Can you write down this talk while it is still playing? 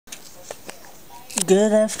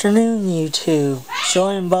Good afternoon, YouTube.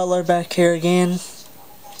 Julian Butler back here again,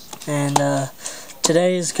 and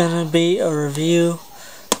today is going to be a review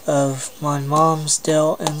of my mom's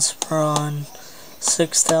Dell Inspiron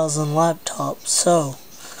 6000 laptop. So,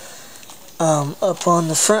 up on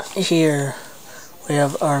the front here, we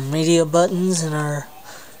have our media buttons and our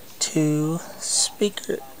two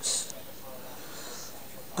speakers,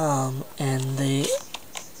 and the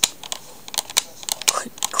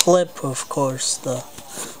clip, of course, the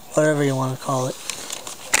whatever you want to call it.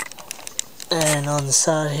 And on the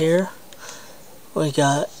side here, we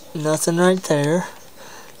got nothing right there.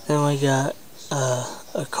 Then we got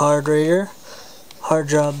a card reader, hard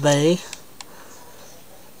drive bay,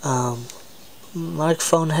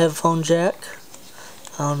 microphone, headphone jack.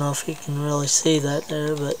 I don't know if you can really see that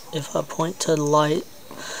there, but if I point to the light,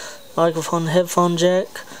 microphone, headphone jack,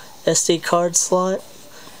 SD card slot,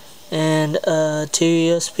 and two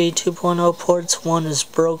USB 2.0 ports. One is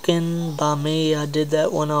broken by me. I did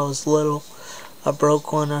that when I was little. I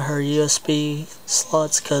broke one of her USB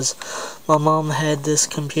slots because my mom had this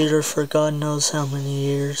computer for God knows how many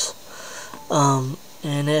years. And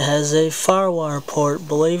it has a FireWire port.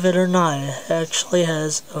 Believe it or not, it actually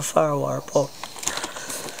has a FireWire port.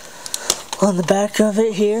 On the back of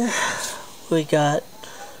it here, we got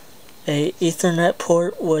a Ethernet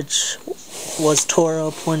port, which was tore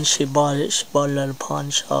up when she bought it. She bought it at a pawn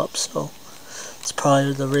shop, so it's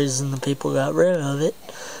probably the reason the people got rid of it.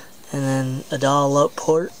 And then a dial-up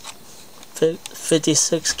port,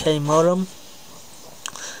 56K modem,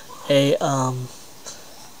 a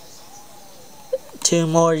two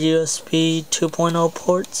more USB 2.0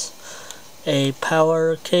 ports, a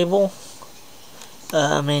power cable,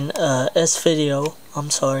 S-Video,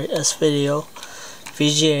 S-Video,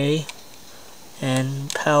 VGA,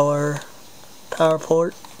 and power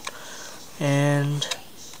port, and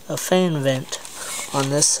a fan vent. On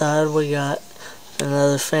this side we got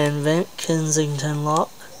another fan vent, Kensington lock,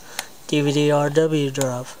 DVD-RW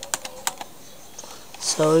drive.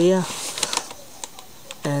 So yeah,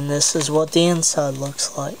 and this is what the inside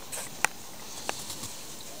looks like.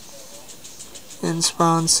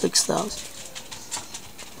 Inspiron 6000.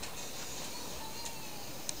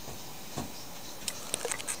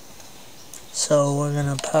 So we're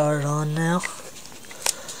going to power it on now,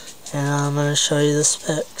 and I'm going to show you the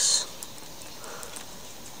specs.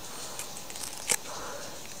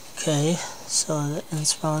 Okay, so the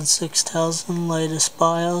Inspiron 6000 latest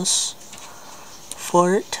BIOS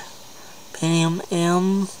for it. Pentium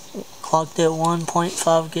M, clocked at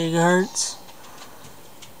 1.5 gigahertz,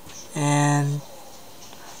 and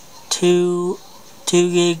 2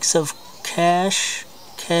 gigs of cache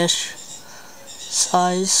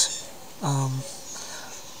size.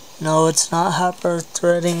 No, it's not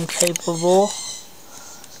hyper-threading capable,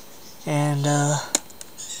 and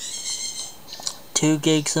 2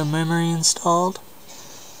 gigs of memory installed.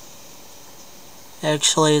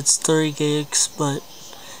 Actually, it's 3 gigs, but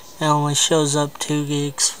it only shows up 2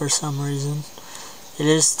 gigs for some reason. It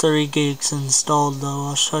is 3 gigs installed though,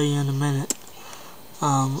 I'll show you in a minute.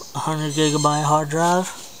 100 gigabyte hard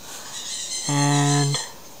drive, and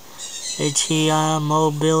HEI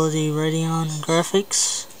Mobility Radeon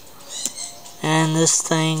graphics, and this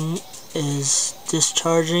thing is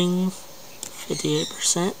discharging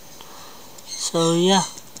 58%. So yeah,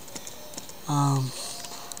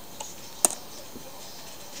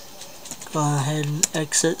 go ahead and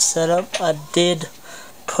exit setup. I did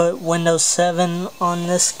put Windows 7 on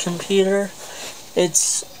this computer.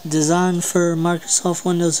 It's designed for Microsoft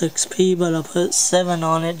Windows XP, but I put 7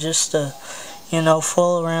 on it just to,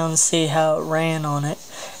 fool around and see how it ran on it.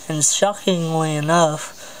 And shockingly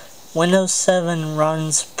enough, Windows 7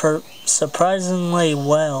 runs surprisingly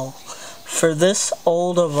well. For this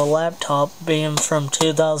old of a laptop, being from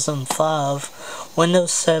 2005,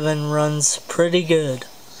 Windows 7 runs pretty good.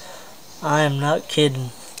 I am not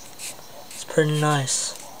kidding. It's pretty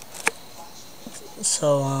nice.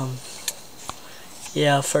 So,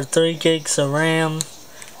 yeah, for 3 gigs of RAM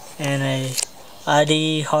and a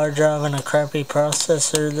IDE hard drive and a crappy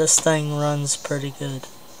processor, this thing runs pretty good.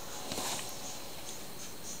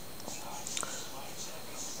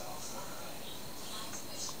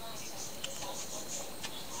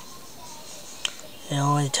 It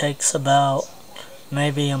only takes about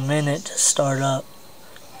maybe a minute to start up,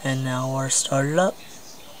 and now we're started up.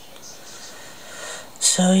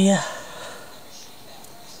 So yeah.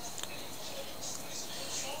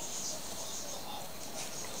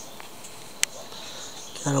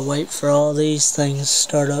 Gotta wait for all these things to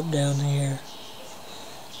start up down here.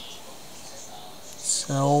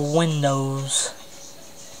 So Windows.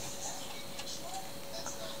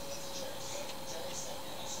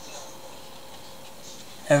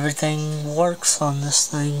 everything works on this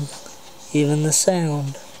thing, even the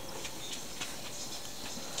sound.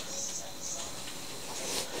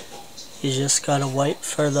 You just gotta wait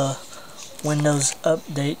for the Windows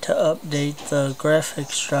update to update the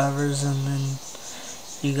graphics drivers, and then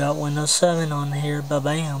you got Windows 7 on here,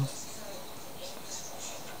 ba-bam.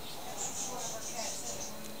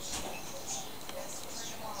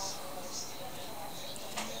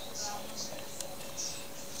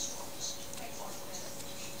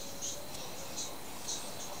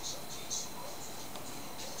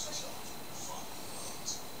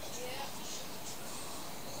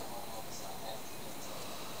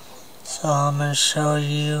 So I'm going to show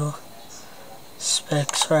you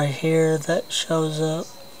specs right here that shows up.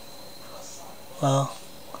 Well,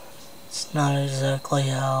 it's not exactly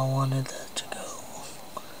how I wanted that to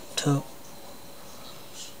go.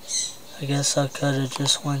 I guess I could have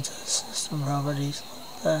just went to system properties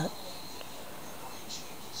like that.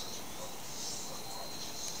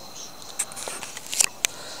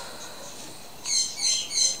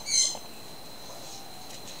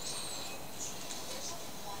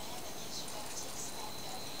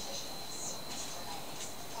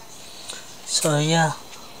 So yeah,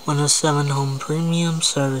 Windows 7 Home Premium,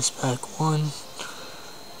 Service Pack 1,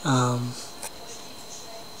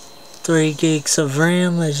 3 gigs of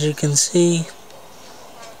RAM, as you can see,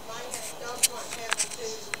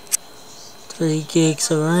 3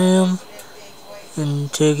 gigs of RAM,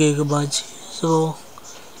 and 2 gigabytes usable.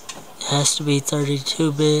 It has to be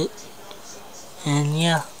 32-bit, and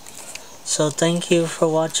yeah. So thank you for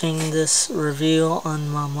watching this review on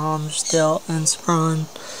my mom's Dell Inspiron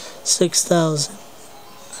 6000.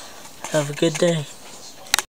 Have a good day.